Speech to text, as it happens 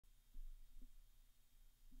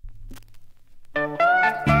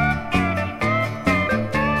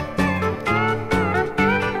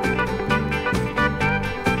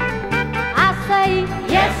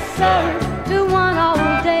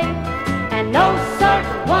no search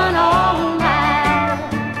one all night.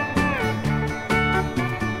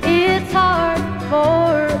 It's hard for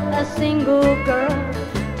a single girl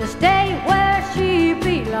to stay where she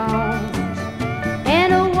belongs in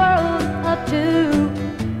a world of too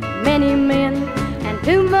many men and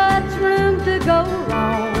too much room to go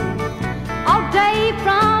wrong. All day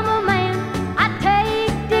from a man I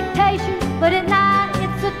take dictation, but at night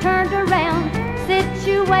it's a turned around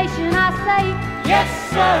situation. I say yes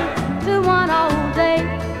sir to one all day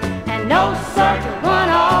and no sir to one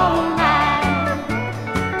all night.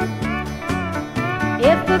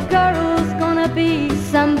 If a girl's gonna be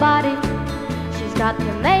somebody, she's got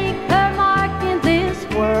to make her mark in this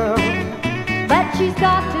world, but she's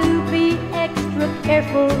got to be extra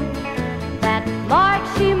careful that mark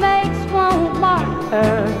she makes won't mark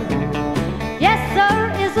her. Yes sir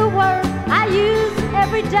is a word I use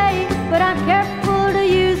every day, but I'm careful to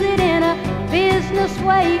use it in a business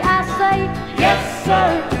way. I say yes sir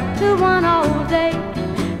to one all day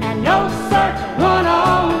and no sir to one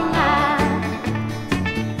all night.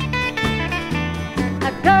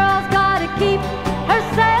 A girl's gotta keep her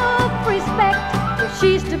self-respect if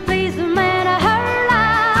she's to please the man of her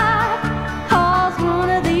life, 'cause one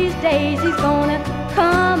of these days he's gonna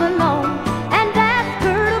come along and ask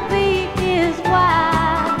her to be his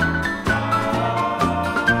wife.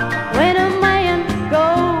 When a man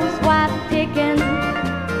goes white picking,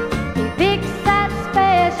 he picks that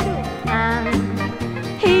special kind.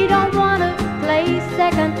 He don't wanna play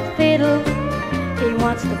second fiddle, he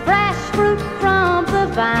wants the fresh fruit from the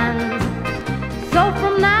vine. So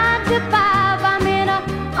from 9 to 5 I'm in a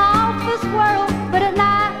office world, but at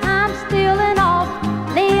night I'm still an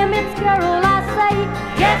off-limits girl. I say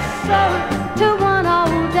yes sir to one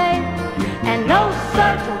all day and no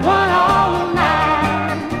sir to one all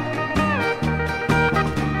night.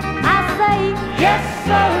 I say yes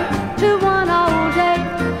sir